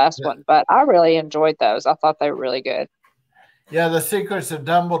last one, but I really enjoyed those. I thought they were really good. Yeah, The Secrets of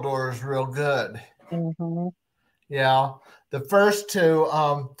Dumbledore is real good. Mm-hmm. Yeah, the first two,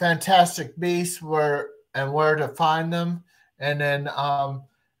 Fantastic Beasts, were and Where to Find Them, and then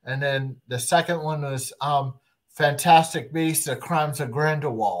the second one was Fantastic Beasts: The Crimes of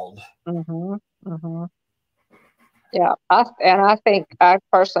Grindelwald. Mm-hmm. Mm-hmm. Yeah, I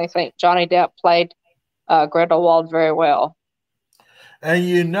personally think Johnny Depp played Grindelwald very well.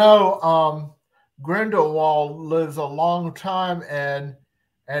 And Grindelwald lives a long time, and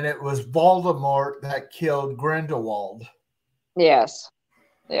it was Voldemort that killed Grindelwald. Yes,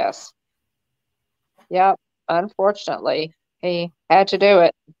 yes, yep. Unfortunately, he had to do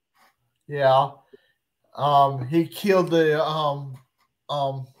it. Yeah, he killed the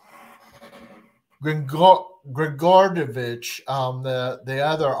Grigordovich, the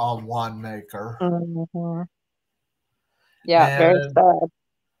other wand maker. Mm-hmm. Yeah, very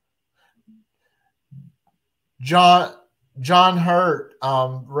sad. John Hurt,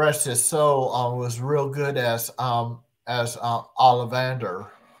 rest his soul, was real good as Ollivander.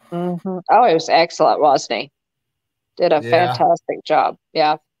 Mm-hmm. Oh, he was excellent, wasn't he? Did a fantastic job.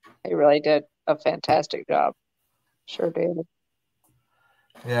 Yeah, he really did a fantastic job. Sure did.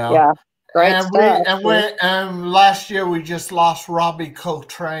 Yeah. Yeah. Great stuff. And last year we just lost Robbie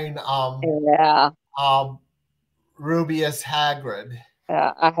Coltrane. Yeah. Rubeus Hagrid.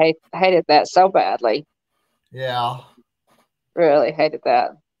 Yeah, I hated that so badly. Yeah. Really hated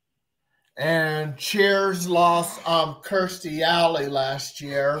that. And Cheers lost Kirstie Alley last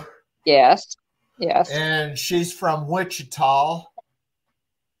year. Yes. Yes. And she's from Wichita.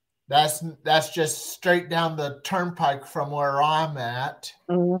 That's just straight down the turnpike from where I'm at.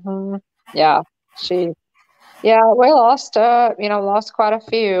 Mm-hmm. Yeah. We lost lost quite a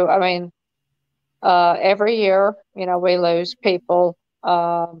few. I mean, every year, we lose people.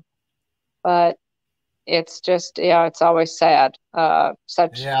 But it's just, it's always sad.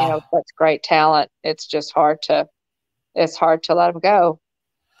 Such great talent. It's just hard to let them go.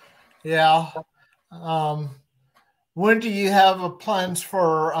 Yeah. When do you have plans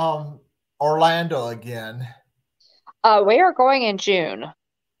for Orlando again? We are going in June.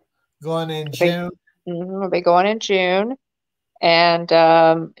 Going in June? We'll be going in June. And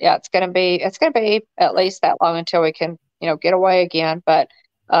it's gonna be at least that long until we can, get away again. But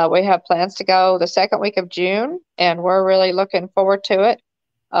we have plans to go the second week of June, and we're really looking forward to it.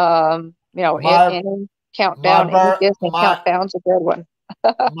 Any countdown, any Disney countdown's a good one.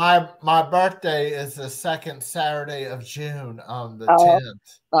 my birthday is the second Saturday of June, on the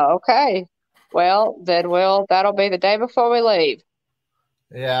 10th. Okay. Well, then that'll be the day before we leave.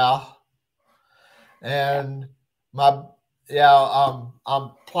 Yeah. And I'm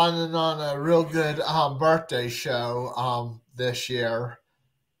planning on a real good birthday show this year.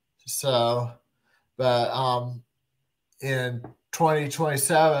 So, but in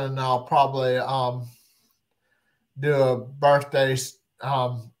 2027 I'll probably do a birthday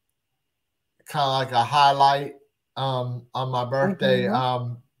kind of like a highlight on my birthday.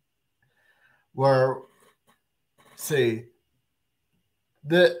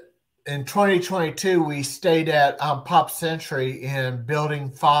 In 2022 we stayed at Pop Century in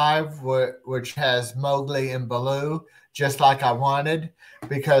Building 5, which has Mowgli and Baloo, just like I wanted,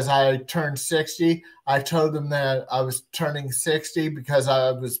 because I turned 60. I told them that I was turning 60 because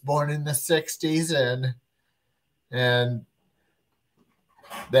I was born in the 60s, and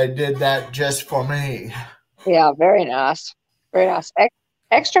they did that just for me. Yeah, very nice. Very nice.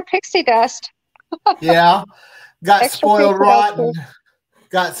 Extra pixie dust. Yeah. Got spoiled rotten.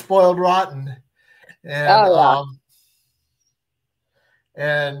 Got spoiled rotten. And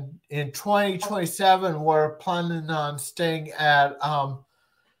and in 2027 we're planning on staying at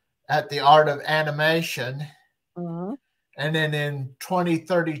the Art of Animation. Mm-hmm. And then in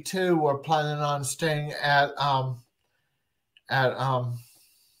 2032 we're planning on staying at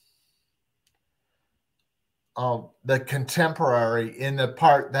the Contemporary, in the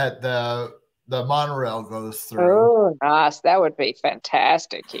part that the monorail goes through. Oh, nice. That would be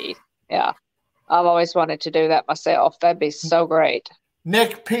fantastic, Keith. Yeah. I've always wanted to do that myself. That'd be so great.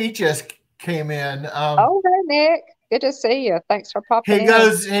 Nick P just came in. Hey, Nick. Good to see you. Thanks for popping He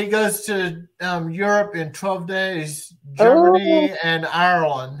in. goes to Europe in 12 days, Oh, Germany and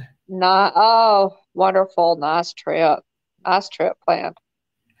Ireland. oh, wonderful. Nice trip. Nice trip planned.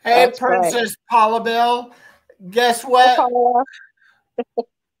 Hey, That's great. Princess Paula Bell, guess Hey, what? Paula.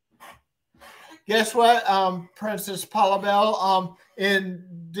 Guess what? Princess Paula Bell, in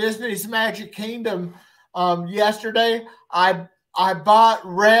Disney's Magic Kingdom, yesterday, I bought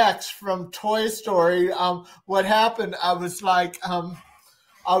Rex from Toy Story. What happened? I was like, I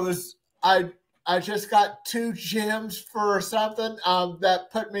was I just got 2 gems for something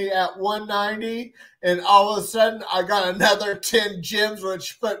that put me at 190, and all of a sudden I got another 10 gems,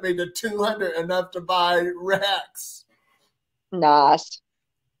 which put me to 200, enough to buy Rex. Nice.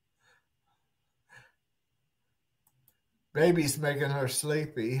 Baby's making her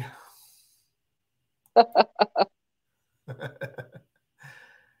sleepy.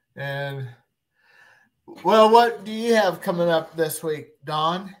 And well, what do you have coming up this week,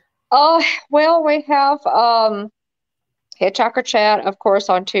 Dawn? Oh, well, we have Hitchhiker Chat, of course,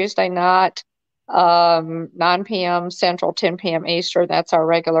 on Tuesday night, 9 p.m. Central, 10 p.m. Eastern. That's our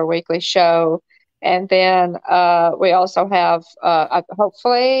regular weekly show. And then we also have,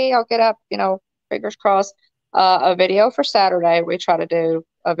 hopefully, I'll get up, fingers crossed, a video for Saturday. We try to do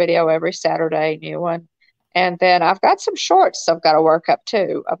a video every Saturday, new one. And then I've got some shorts I've got to work up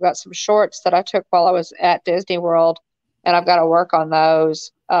too. I've got some shorts that I took while I was at Disney World, and I've got to work on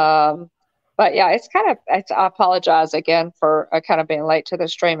those. But yeah, I apologize again for kind of being late to the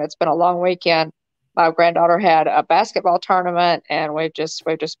stream. It's been a long weekend. My granddaughter had a basketball tournament, and we've just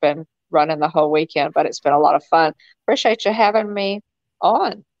been running the whole weekend, but it's been a lot of fun. Appreciate you having me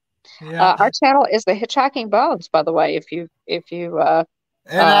on. Yeah. Our channel is the Hitchhiking Bones, by the way, if you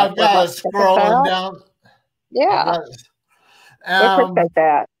and I've got scrolling down. Yeah. We appreciate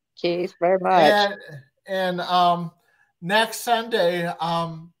that, Keith, very much. And next Sunday,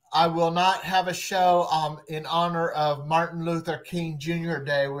 I will not have a show in honor of Martin Luther King Jr.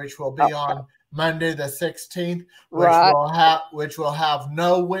 Day, which will be on Monday the 16th, which will have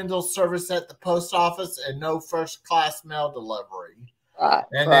no window service at the post office and no first class mail delivery.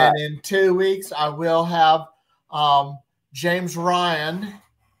 Then in 2 weeks, I will have James Ryan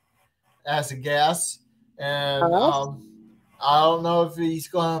as a guest. And I don't know if he's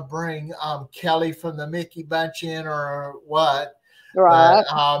going to bring Kelly from the Mickey Bunch in or what. Right.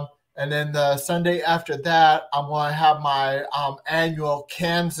 But, and then the Sunday after that, I'm going to have my annual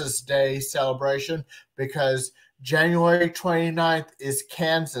Kansas Day celebration, because January 29th is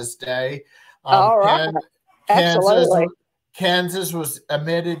Kansas Day. All right. Absolutely. Kansas was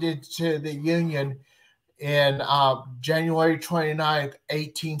admitted into the Union in January 29th,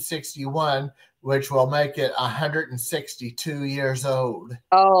 1861, which will make it 162 years old.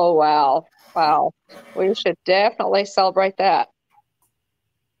 Oh, wow. Wow. We should definitely celebrate that.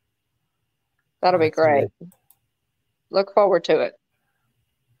 That'll be great. Look forward to it.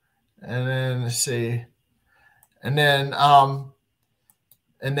 And then let's see. And then on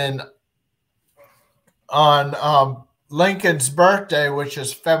Lincoln's birthday, which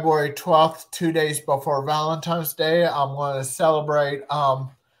is February 12th, 2 days before Valentine's Day, I'm going to celebrate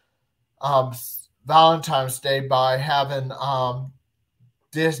Valentine's Day by having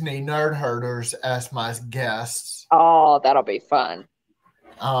Disney Nerd Herders as my guests. Oh, that'll be fun.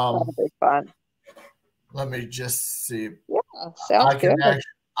 That'll be fun. Let me just see. Yeah, sounds good.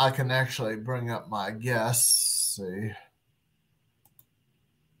 I can actually bring up my guests. See.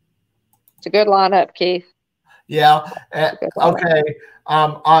 It's a good lineup, Keith. Yeah. Okay.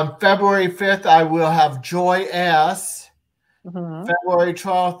 On February 5th, I will have Joy S. Mm-hmm. February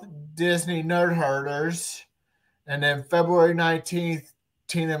 12th, Disney Nerd Herders. And then February 19th,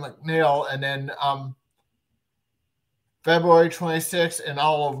 Tina McNeil. And then February 26th and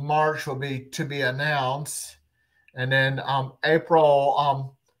all of March will be to be announced. And then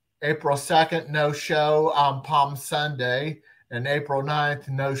April 2nd, no show Palm Sunday. And April 9th,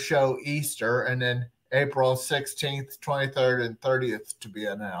 no show Easter. And then April 16th, 23rd, and 30th to be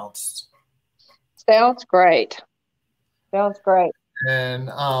announced. Sounds great. Sounds great. And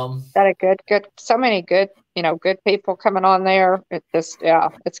got a good, so many good, good people coming on there. It's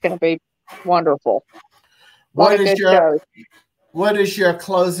going to be wonderful. What is your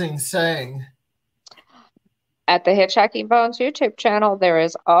closing saying? At the Hitchhiking Bones YouTube channel, there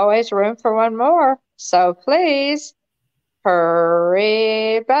is always room for one more. So please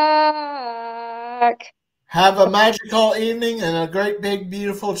hurry back. Have a magical evening and a great, big,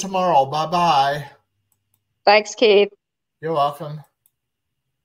 beautiful tomorrow. Bye-bye. Thanks, Keith. You're welcome.